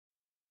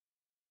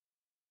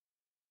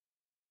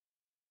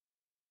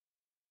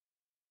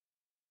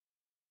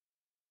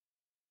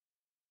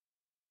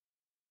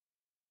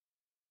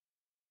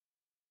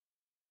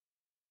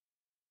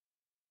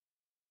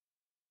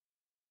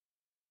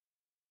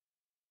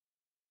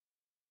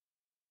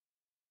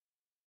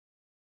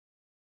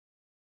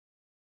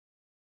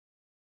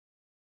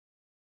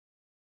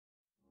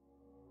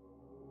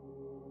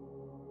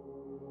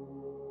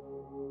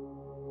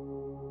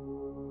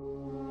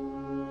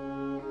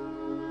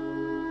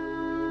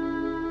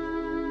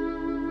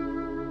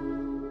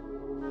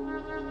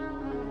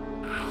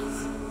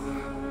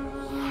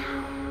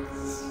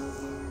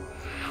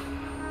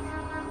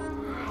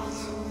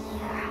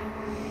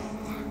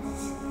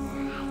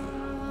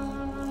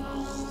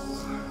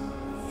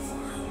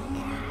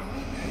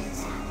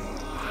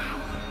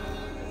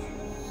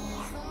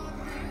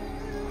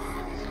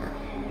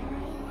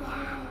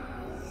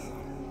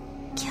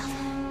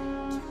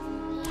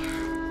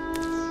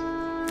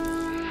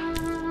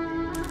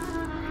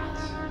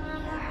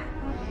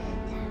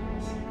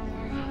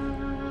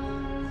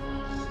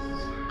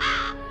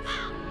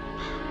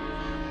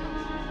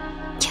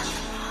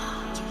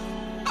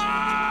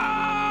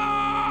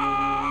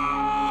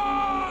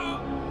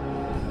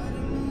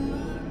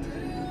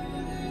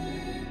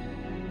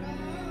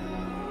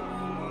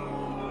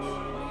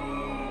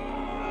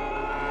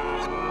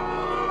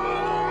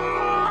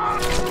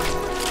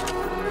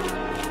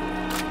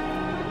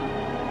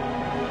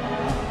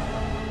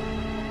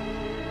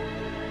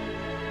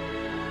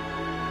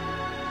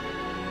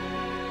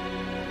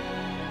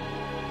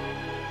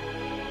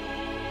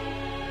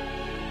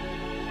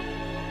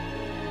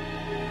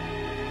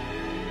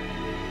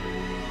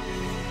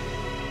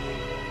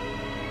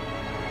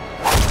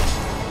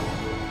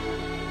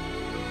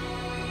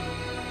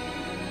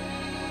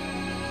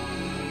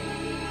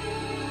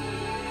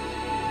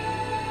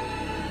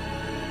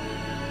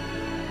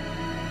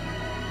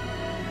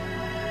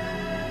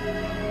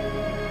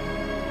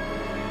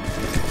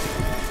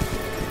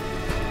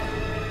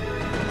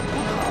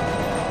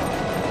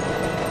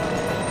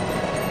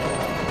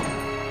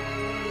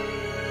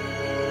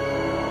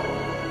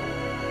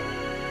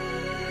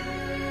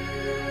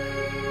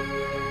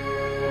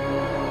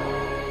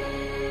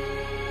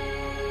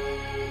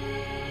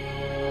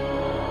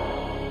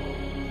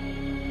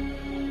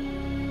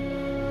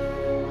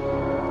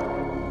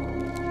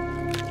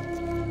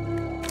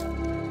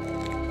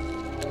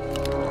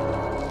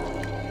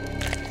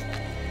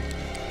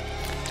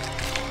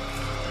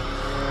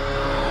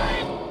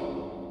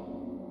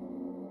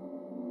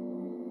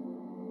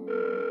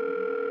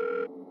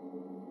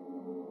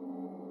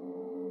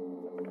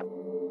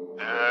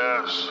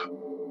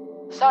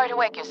Sorry to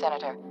wake you,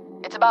 Senator.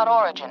 It's about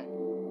Origin.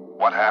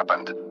 What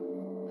happened?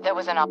 There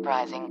was an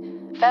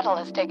uprising. F.E.A.R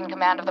has taken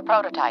command of the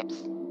prototypes.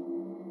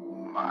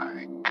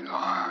 My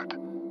God.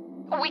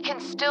 We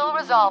can still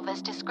resolve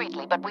this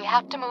discreetly, but we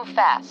have to move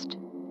fast.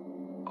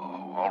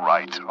 Oh, all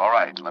right.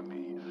 Let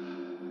me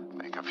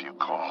make a few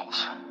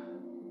calls.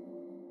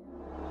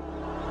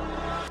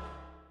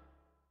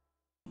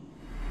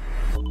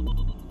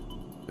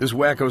 This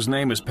wacko's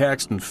name is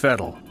Paxton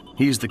Fettel.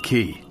 He's the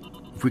key.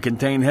 If we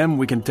contain him,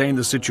 we contain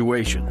the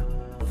situation.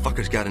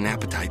 Fucker's got an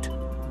appetite.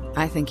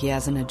 I think he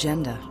has an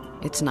agenda.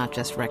 It's not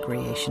just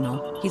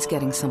recreational. He's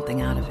getting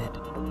something out of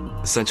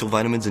it. Essential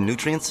vitamins and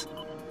nutrients?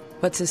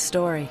 What's his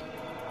story?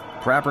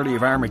 Property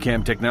of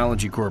Armicam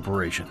Technology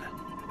Corporation.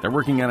 They're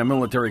working on a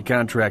military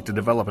contract to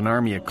develop an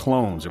army of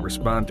clones that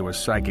respond to a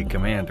psychic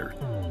commander.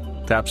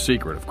 Top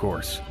secret, of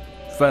course.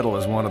 Fettel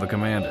is one of the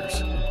commanders.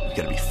 You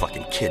gotta be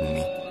fucking kidding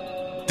me.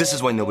 This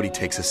is why nobody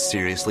takes us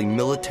seriously.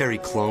 Military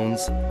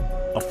clones?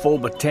 A full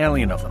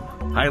battalion of them.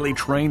 Highly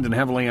trained and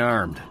heavily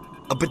armed.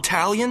 A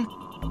battalion?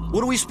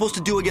 What are we supposed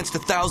to do against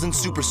 1,000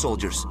 super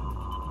soldiers?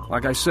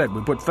 Like I said,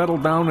 we put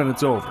Fettel down and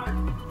it's over.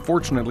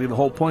 Fortunately, the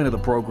whole point of the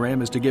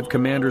program is to give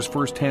commanders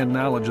first-hand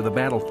knowledge of the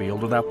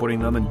battlefield without putting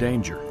them in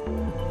danger.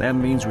 That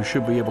means we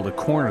should be able to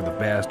corner the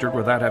bastard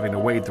without having to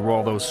wade through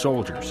all those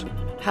soldiers.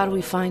 How do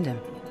we find him?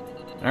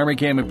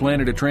 Armicam had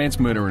planted a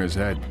transmitter in his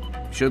head.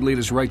 Should lead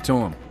us right to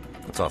him.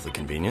 That's awfully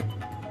convenient.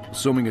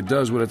 Assuming it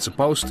does what it's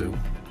supposed to.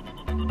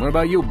 What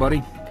about you,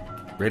 buddy?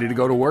 Ready to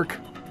go to work?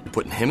 You're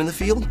putting him in the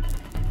field?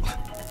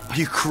 Are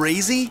you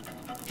crazy?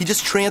 He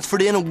just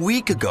transferred in a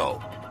week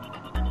ago.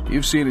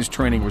 You've seen his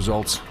training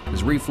results.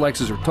 His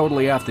reflexes are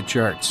totally off the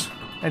charts.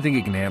 I think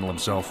he can handle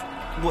himself.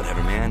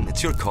 Whatever, man.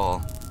 It's your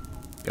call.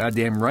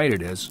 Goddamn right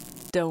it is.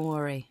 Don't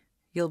worry.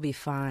 You'll be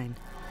fine.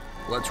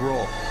 Let's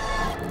roll.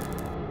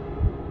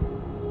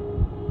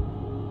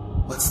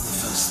 What's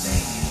the first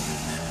thing you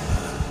remember?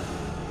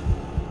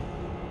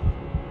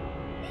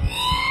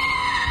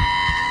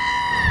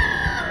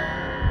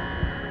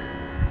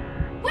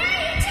 Where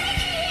are you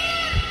taking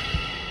him?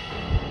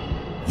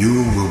 You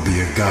will be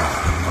a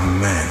god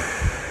among men.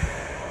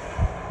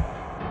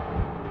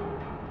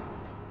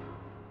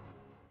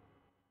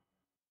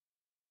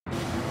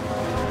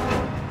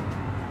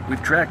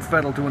 We've tracked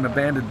Fettel to an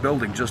abandoned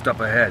building just up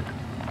ahead.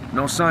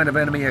 No sign of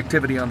enemy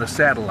activity on the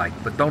satellite,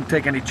 but don't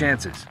take any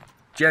chances.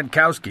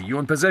 Jankowski, you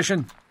in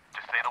position?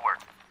 Just say the word.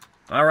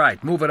 All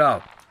right, move it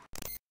out.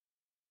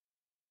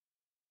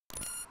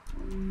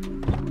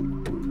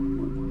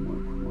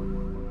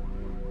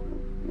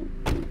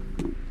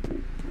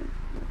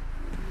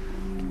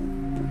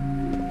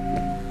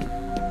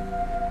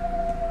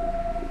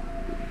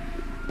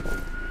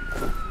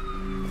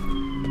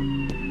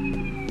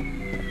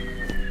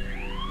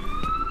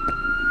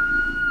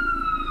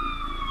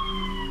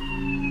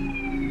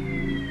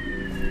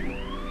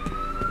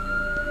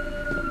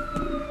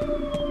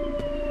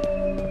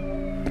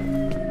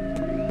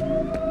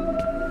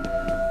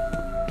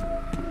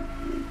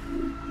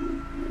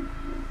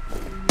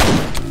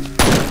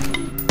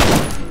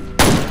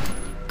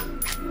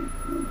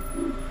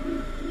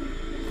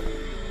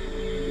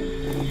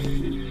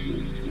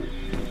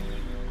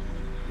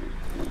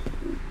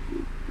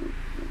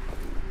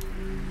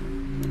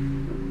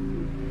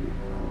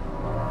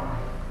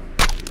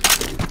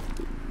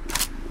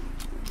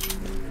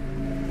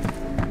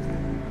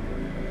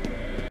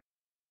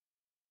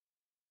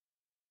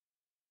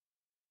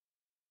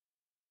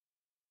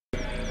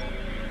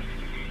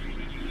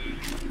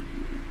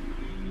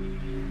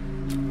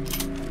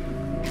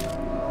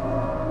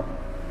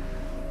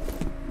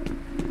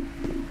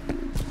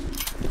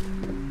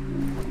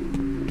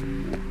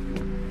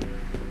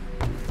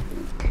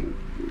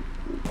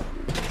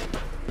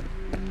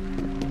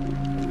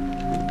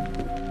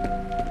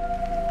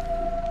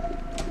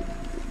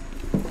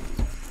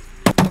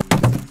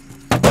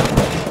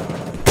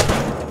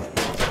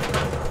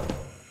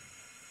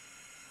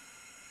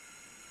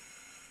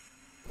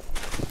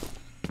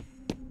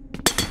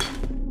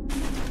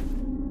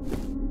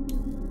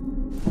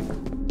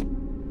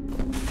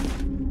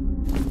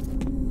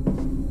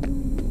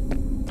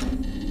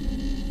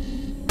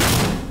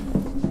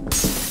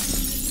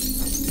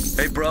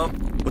 Hey, bro.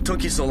 What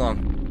took you so long?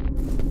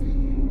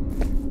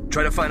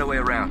 Try to find a way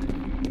around.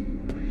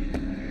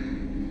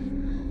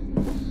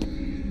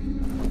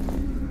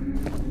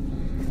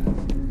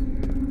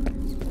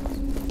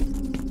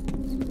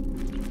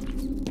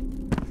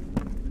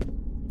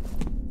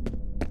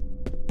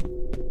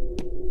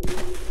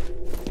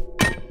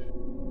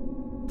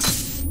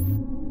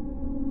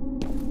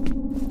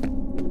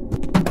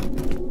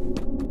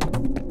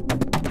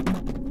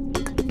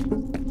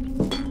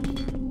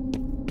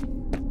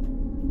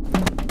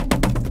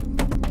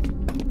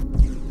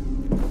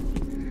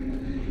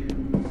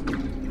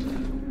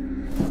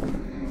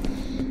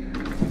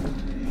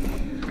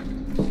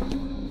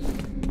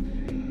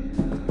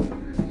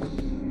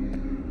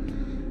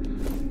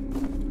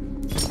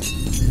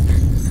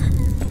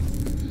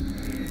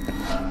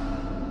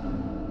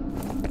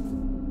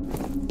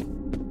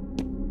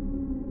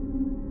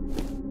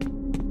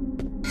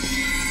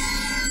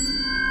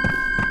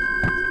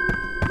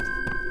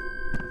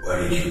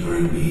 Why'd you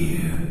bring me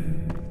here?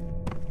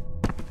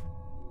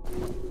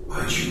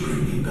 Why'd you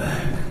bring me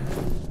back?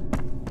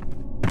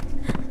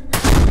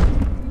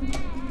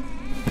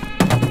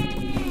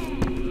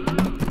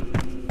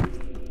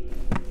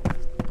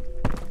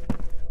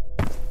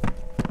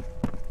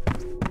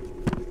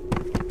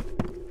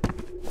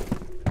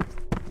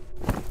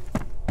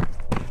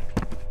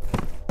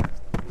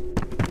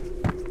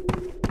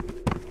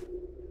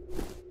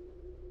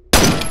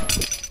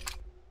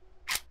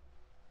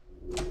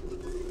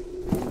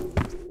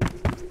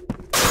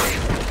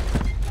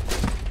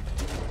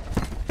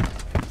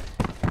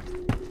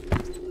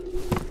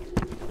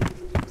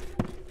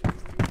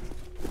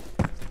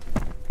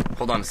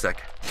 Hold on a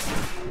sec.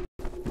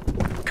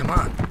 Come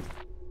on.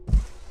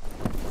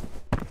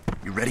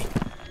 You ready?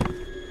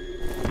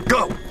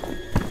 Go!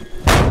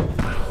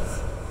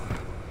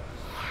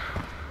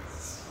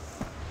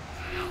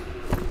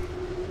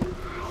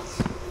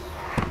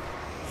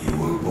 You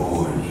were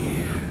born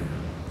here,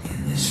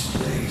 in this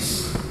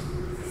place.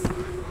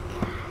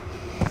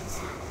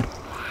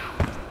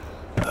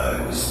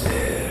 I was there.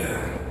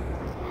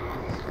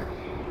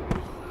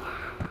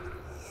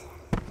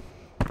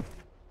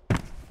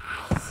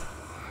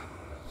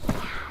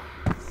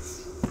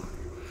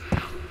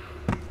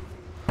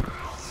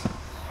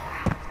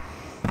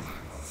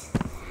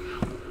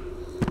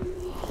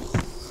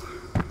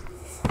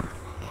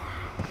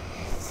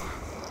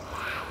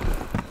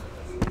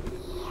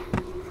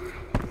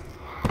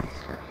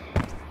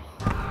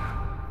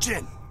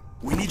 Jin,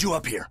 we need you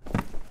up here.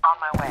 On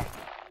my way.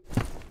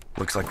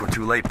 Looks like we're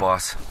too late,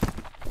 boss.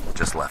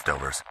 Just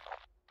leftovers.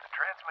 The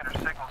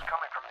transmitter signal's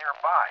coming from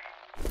nearby.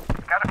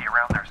 It's gotta be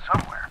around there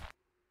somewhere.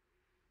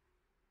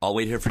 I'll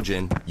wait here for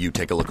Jin. You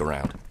take a look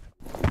around.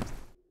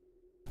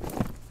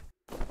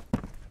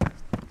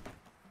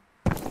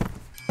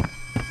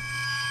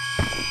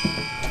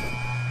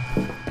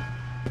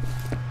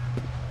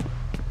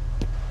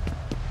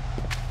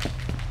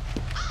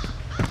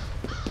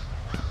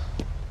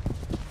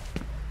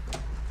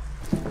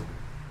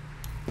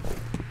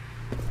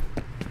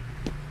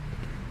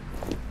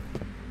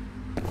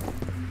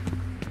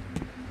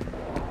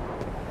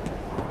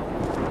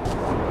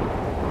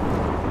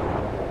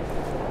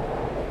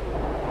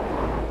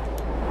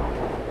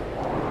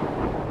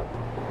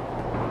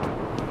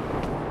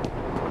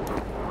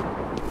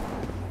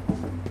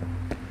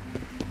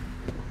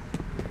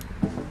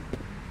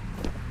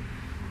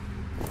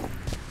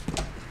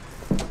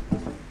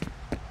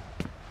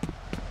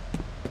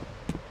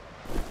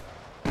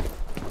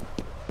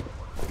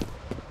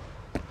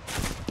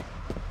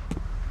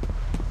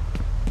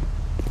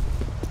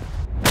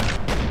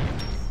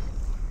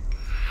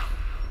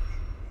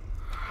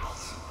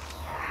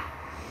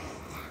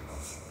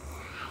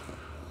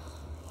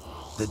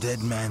 The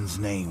dead man's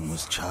name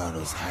was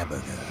Charles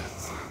Haberger.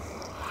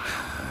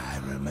 I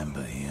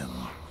remember him.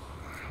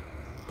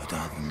 But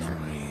are the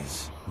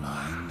memories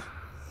mine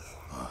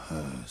or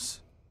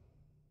hers?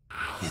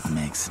 It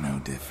makes no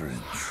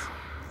difference.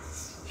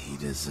 He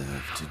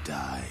deserved to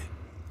die.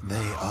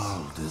 They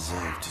all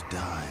deserve to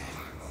die.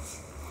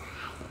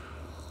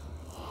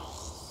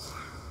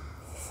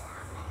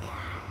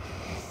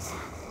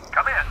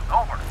 Come in,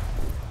 over.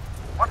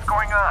 What's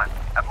going on?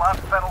 I've lost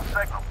Federal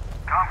signal.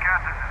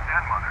 Comcast, this is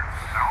Den Mother.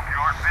 I hope you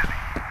aren't busy.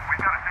 We've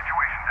got a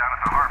situation down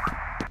at the harbor.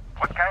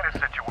 What kind of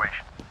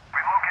situation?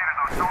 We located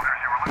those soldiers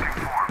you were looking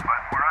for, but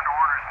we're under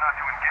orders not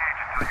to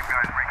engage until you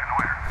guys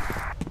reconnoiter.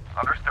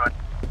 Understood.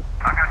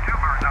 I've got 2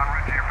 birds en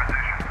route to your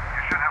position.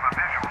 You should have a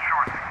visual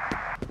shortly.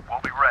 We'll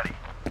be ready.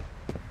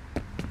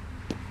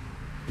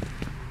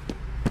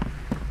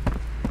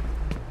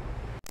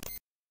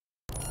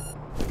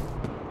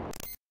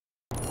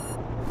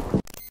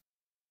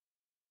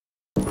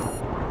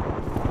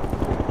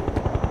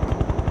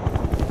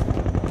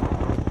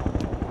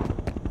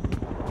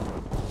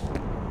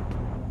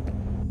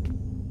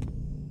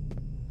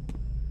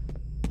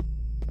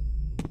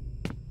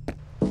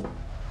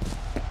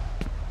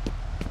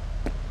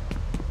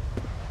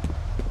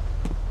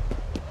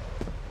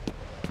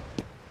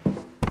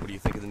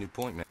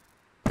 Point, man.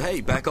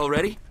 Hey, back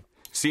already?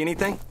 See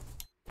anything?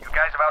 You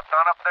guys about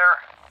done up there?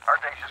 Our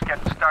day's just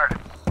getting started.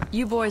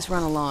 You boys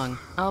run along.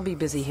 I'll be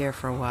busy here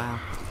for a while.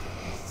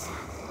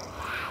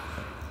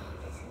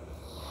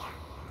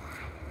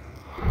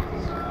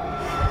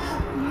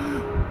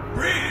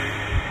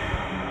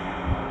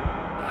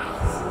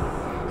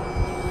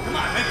 Come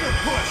on, make her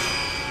push!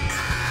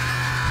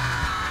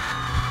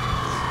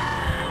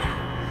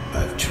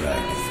 I've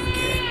tried to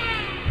forget.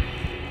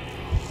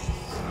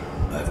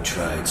 I've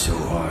tried so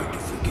hard to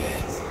forget.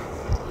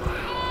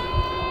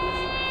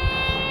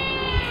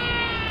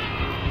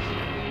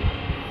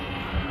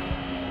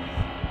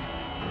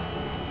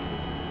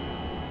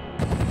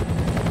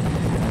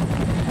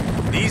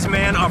 These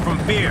men are from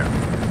F.E.A.R.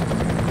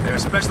 They're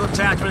special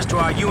attachments to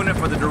our unit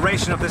for the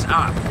duration of this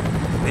op.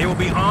 They will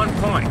be on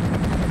point.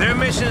 Their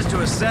mission is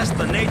to assess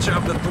the nature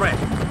of the threat.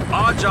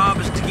 Our job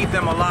is to keep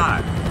them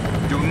alive.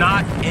 Do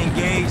not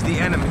engage the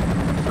enemy.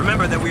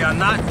 Remember that we are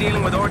not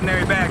dealing with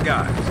ordinary bad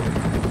guys.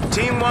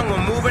 Team 1 will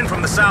move in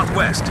from the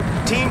southwest.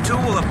 Team 2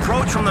 will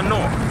approach from the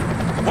north.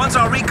 Once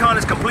our recon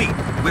is complete,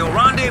 we'll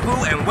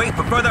rendezvous and wait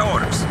for further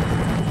orders.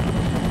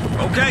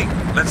 Okay,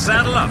 let's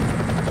saddle up.